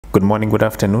Good morning, good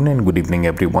afternoon and good evening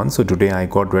everyone. So today I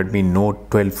got Redmi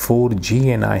Note 12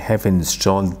 4G and I have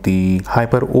installed the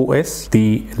HyperOS,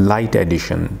 the Lite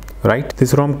edition, right?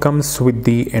 This ROM comes with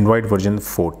the Android version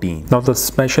 14. Now the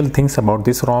special things about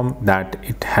this ROM that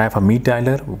it have a Mi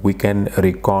dialer. We can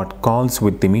record calls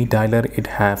with the Mi dialer. It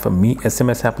have a Mi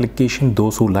SMS application.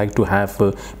 Those who like to have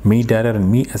a Mi dialer and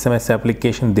Mi SMS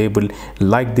application, they will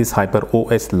like this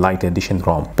HyperOS Lite edition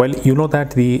ROM. Well, you know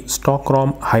that the stock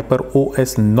ROM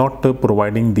HyperOS not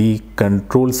providing the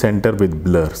control center with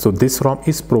blur. So this ROM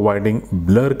is providing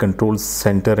blur control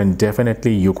center and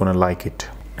definitely you're gonna like it.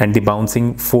 And the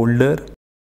bouncing folder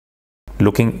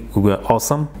looking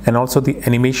awesome, and also the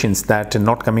animations that are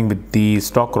not coming with the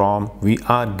stock ROM. We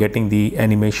are getting the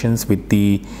animations with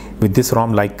this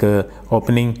ROM, like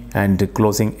opening and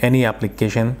closing any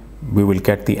application. We will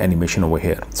get the animation over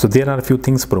here. So there are a few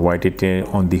things provided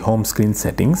on the home screen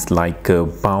settings, like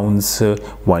bounce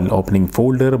while opening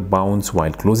folder, bounce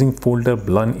while closing folder,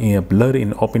 blur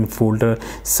in open folder,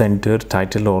 center,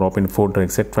 title or open folder,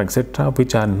 etc.,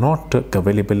 which are not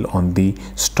available on the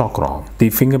stock ROM.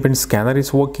 The fingerprint scanner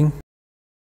is working.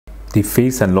 The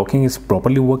face unlocking is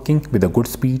properly working with a good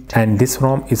speed, and this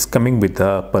ROM is coming with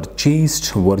a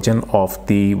purchased version of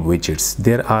the widgets.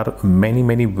 There are many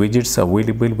widgets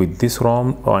available with this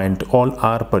ROM and all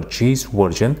are purchased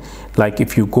version. Like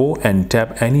if you go and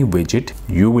tap any widget,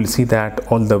 you will see that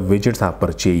all the widgets are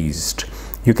purchased.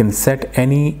 You can set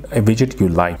any widget you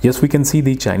like. Yes, we can see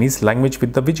the Chinese language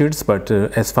with the widgets, but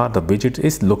as far the widget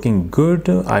is looking good,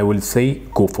 I will say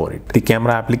go for it. The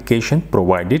camera application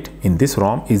provided in this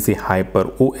ROM is the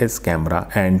HyperOS camera,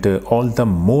 and all the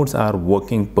modes are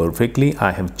working perfectly.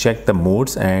 I have checked the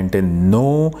modes and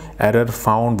no error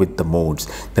found with the modes.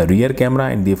 The rear camera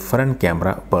and the front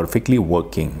camera perfectly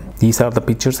working. These are the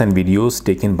pictures and videos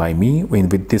taken by me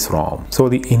with this ROM. So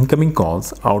the incoming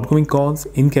calls, outgoing calls,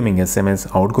 incoming SMS,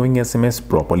 outgoing SMS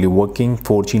properly working,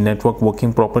 4G network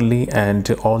working properly, and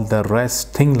all the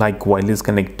rest thing like wireless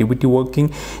connectivity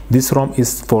working. This ROM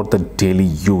is for the daily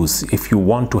use. If you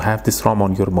want to have this ROM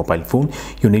on your mobile phone,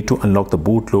 you need to unlock the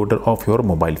bootloader of your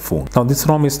mobile phone. Now this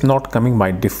ROM is not coming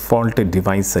by default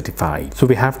device certified, so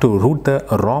we have to root the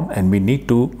ROM and we need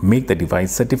to make the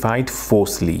device certified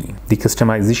forcefully. The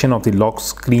customization of the lock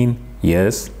screen,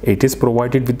 yes, it is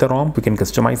provided with the ROM. We can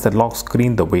customize the lock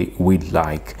screen the way we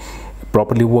like,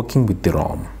 properly working with the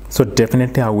ROM. So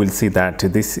definitely I will say that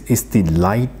this is the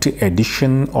Lite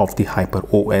edition of the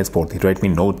HyperOS for the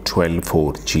Redmi Note 12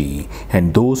 4G,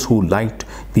 and those who liked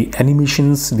the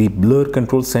animations, the blur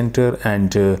control center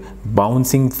and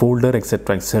bouncing folder,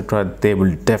 etc., they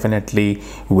will definitely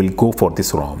go for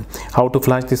this ROM. How to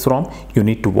flash this ROM? You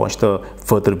need to watch the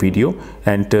further video,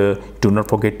 and do not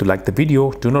forget to like the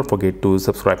video, do not forget to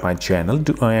subscribe my channel,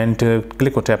 and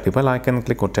click or tap the bell icon,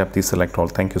 click or tap the select all.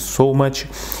 Thank you so much.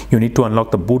 You need to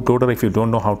unlock the bootloader. If you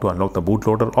don't know how to unlock the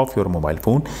bootloader of your mobile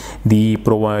phone, the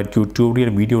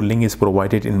tutorial video link is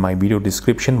provided in my video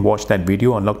description. Watch that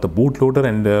video, unlock the bootloader,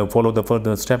 and follow the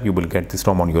further step. You will get this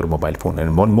ROM on your mobile phone.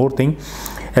 And one more thing,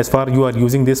 as far you are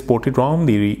using this ported ROM,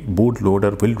 the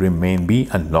bootloader will remain be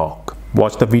unlocked.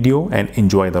 Watch the video and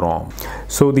enjoy the ROM.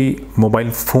 So the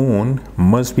mobile phone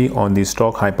must be on the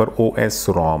stock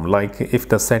HyperOS ROM. Like if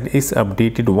the set is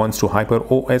updated once to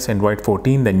HyperOS Android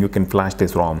 14, then you can flash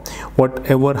this ROM.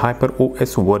 Whatever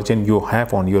HyperOS version you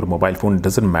have on your mobile phone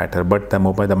doesn't matter, but the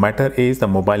matter is the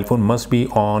mobile phone must be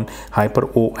on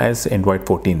HyperOS Android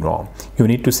 14 ROM. You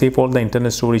need to save all the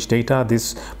internal storage data.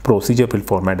 This procedure will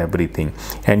format everything,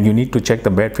 and you need to check the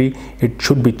battery. It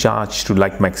should be charged to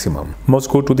like maximum. Must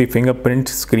go to the fingerprint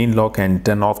screen lock and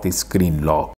turn off the screen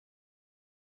lock.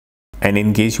 And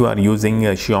in case you are using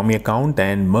a Xiaomi account,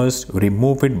 and must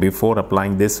remove it before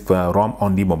applying this ROM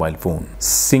on the mobile phone.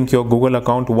 Sync your Google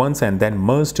account once and then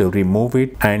must remove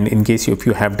it. And in case if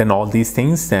you have done all these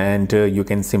things, and you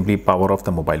can simply power off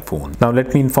the mobile phone. Now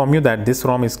let me inform you that this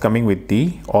ROM is coming with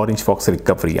the OrangeFox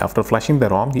recovery. After flashing the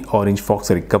ROM, the OrangeFox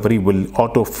recovery will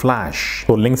auto flash.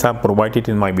 So links are provided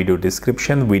in my video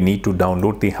description. We need to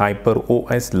download the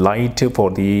HyperOS Lite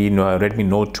for the Redmi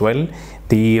Note 12.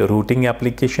 The routing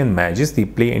application Magisk, the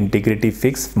Play Integrity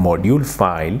Fix module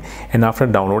file, and after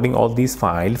downloading all these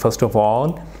files, first of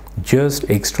all just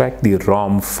extract the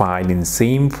ROM file in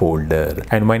same folder,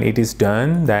 and when it is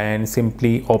done, then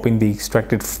simply open the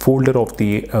extracted folder of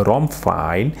the ROM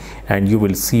file and you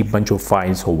will see a bunch of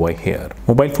files over here.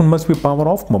 Mobile phone must be power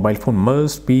off. Mobile phone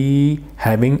must be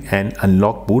having an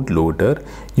unlock bootloader.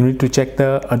 you need to check the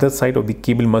other side of the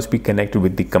cable must be connected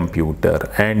with the computer.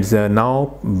 And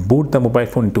now boot the mobile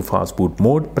phone into fast boot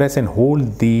mode. Press and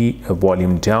hold the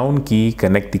volume down key,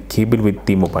 connect the cable with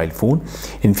the mobile phone.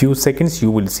 In few seconds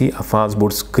you will see a fast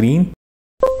boot screen,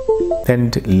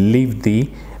 and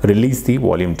release the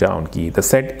volume down key. The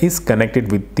set is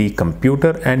connected with the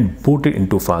computer and booted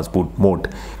into fast boot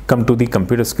mode. Come to the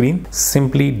computer screen,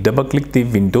 simply double click the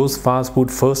Windows fast boot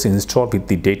first installed with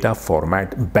the data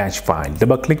format batch file.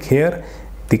 Double click here,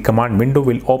 the command window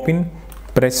will open.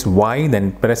 Press Y,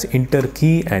 then press enter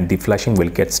key, and the flashing will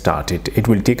get started. It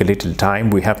will take a little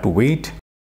time, we have to wait.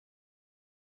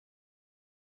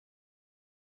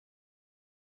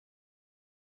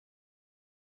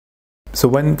 So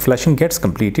when flashing gets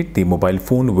completed, the mobile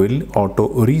phone will auto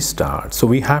restart. So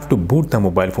we have to boot the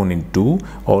mobile phone into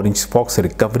OrangeFox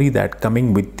recovery, that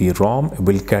coming with the ROM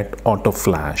will get auto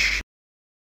flash.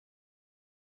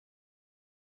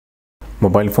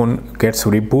 Mobile phone gets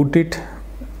rebooted.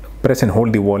 Press and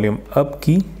hold the volume up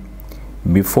key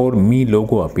before Me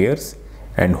logo appears,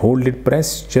 and hold it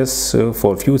press just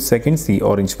for a few seconds. The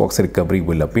OrangeFox recovery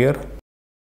will appear.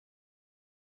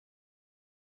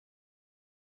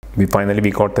 We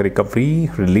got the recovery.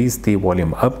 Release the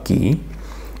volume up key.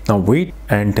 Now wait,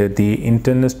 and the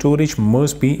internal storage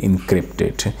must be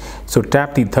encrypted. So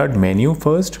tap the third menu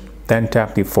first, then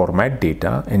tap the format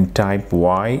data and type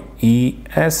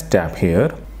YES, tap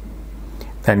here,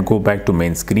 then go back to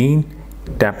main screen,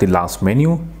 tap the last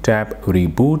menu, tap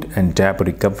reboot and tap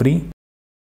recovery.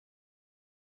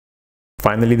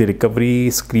 Finally, the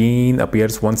recovery screen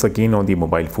appears once again on the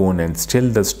mobile phone, and still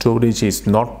the storage is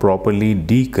not properly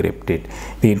decrypted.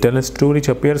 The internal storage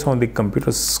appears on the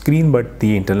computer screen, but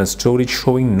the internal storage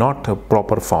showing not a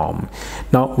proper form.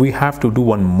 Now we have to do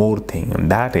one more thing,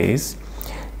 and that is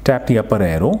tap the upper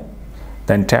arrow,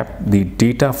 then tap the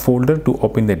data folder to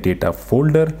open the data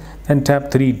folder, then tap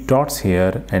three dots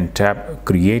here and tap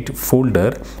create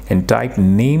folder and type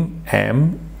name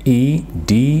MEDIA.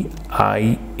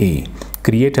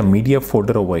 Create a media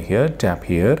folder over here, tap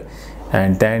here,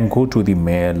 and then go to the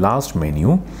last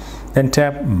menu, then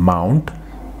tap mount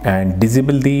and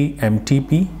disable the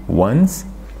MTP once,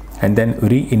 and then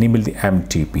re-enable the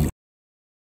MTP.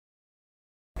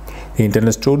 The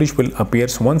internal storage will appear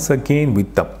once again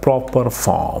with the proper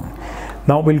form.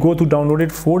 Now we'll go to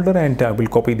downloaded folder, and I will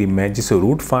copy the Magisk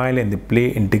root file and the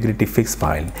play integrity fix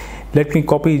file. Let me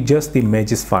copy just the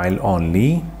Magisk file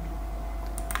only,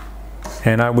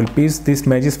 and I will paste this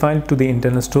Magisk file to the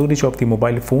internal storage of the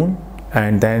mobile phone,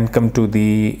 and then come to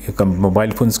the mobile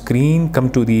phone screen,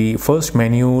 come to the first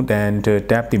menu, then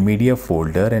tap the media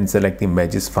folder and select the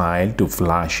Magisk file to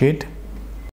flash it.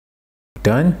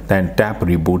 Done. Then tap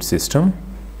reboot system.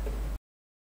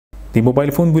 The mobile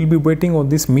phone will be waiting on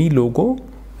this Me logo,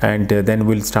 and then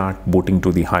we'll start booting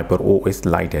to the HyperOS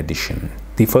Lite edition.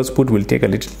 The first boot will take a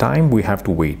little time, we have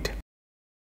to wait.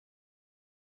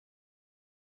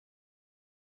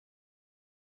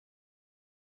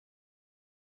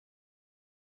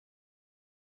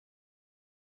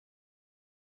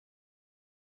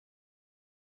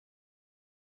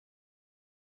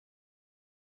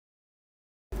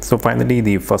 So finally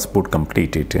the first boot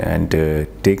completed, and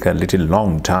take a little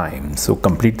long time. So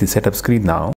complete the setup screen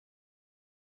now.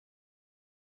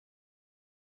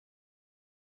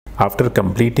 After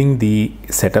completing the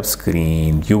setup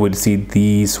screen, you will see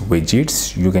these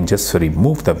widgets. You can just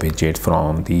remove the widget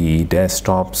from the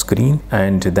desktop screen,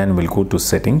 and then we'll go to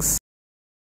settings.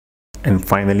 And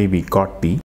finally we got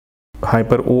the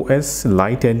HyperOS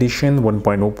Lite edition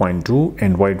 1.0.2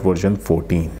 Android version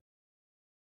 14.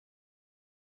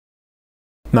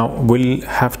 Now we'll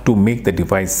have to make the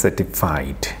device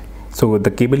certified. So the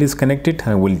cable is connected.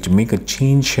 I will make a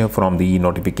change from the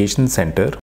notification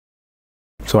center.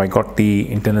 So I got the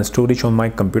internal storage on my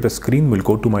computer screen. We'll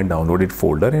go to my downloaded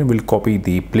folder and we'll copy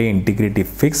the play integrity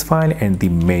fix file and the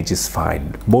Magisk file.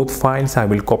 Both files I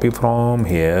will copy from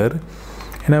here,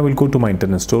 and I will go to my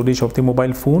internal storage of the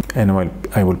mobile phone, and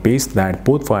I will paste that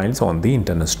both files on the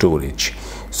internal storage.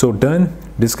 So done.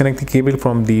 Disconnect the cable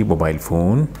from the mobile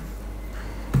phone,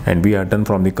 and we are done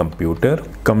from the computer.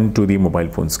 Come to the mobile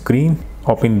phone screen,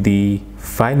 open the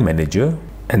file manager,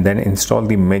 and then install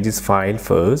the Magisk file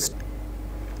first.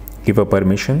 Give a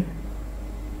permission.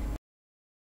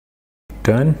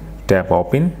 Done. Tap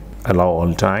open, allow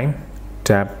all time,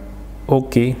 tap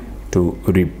OK to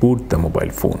reboot the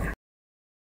mobile phone.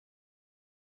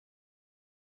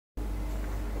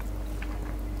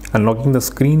 Unlocking the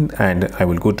screen, and I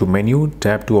will go to menu,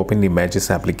 tap to open the Magisk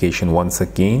application once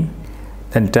again.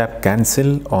 Then tap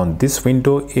cancel on this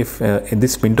window if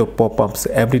this window pop-ups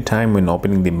every time when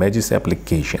opening the Magisk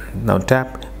application. Now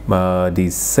tap the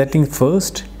settings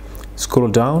first, scroll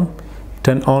down,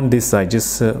 turn on this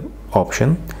digest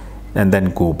option, and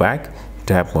then go back,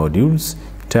 tap modules,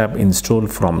 tap install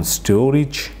from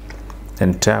storage,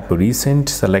 then tap recent,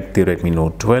 select the Redmi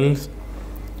Note 12,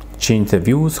 change the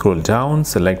view, scroll down,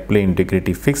 select play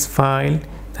integrity fix file,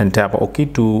 and tap OK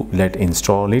to let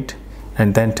install it,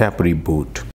 and then tap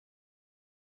reboot.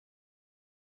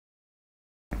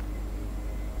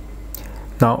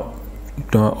 Now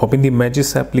open the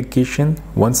Magisk application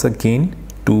once again.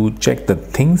 To check the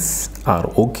things are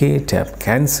okay, tap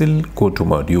cancel, go to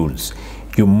modules.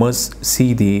 You must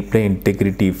see the play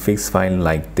integrity fix file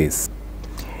like this.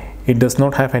 It does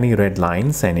not have any red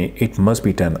lines and it must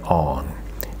be turned on.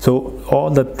 So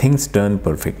all the things done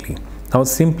perfectly. Now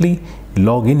simply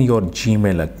log in your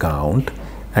Gmail account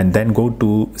and then go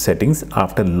to settings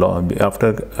after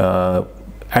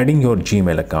adding your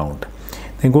Gmail account.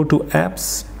 Then go to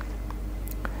apps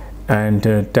and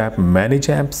tap manage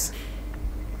apps.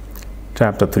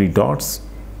 Tap the three dots,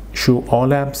 show all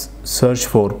apps, search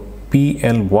for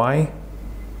PLY.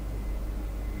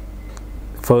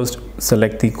 First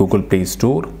select the Google Play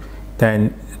Store,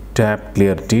 then tap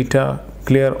clear data,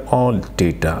 clear all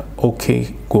data.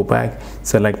 Okay, go back,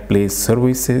 select Play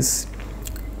Services,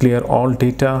 clear all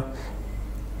data,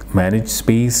 manage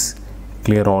space,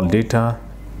 clear all data,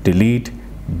 delete,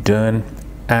 done,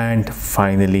 and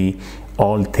finally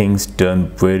all things done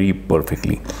very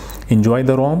perfectly. Enjoy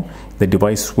the ROM. The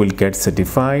device will get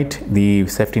certified, the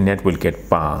safety net will get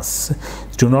passed.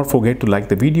 Do not forget to like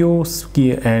the videos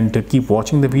and keep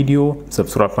watching the video.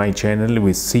 Subscribe my channel.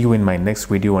 We'll see you in my next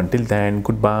video. Until then,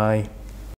 goodbye.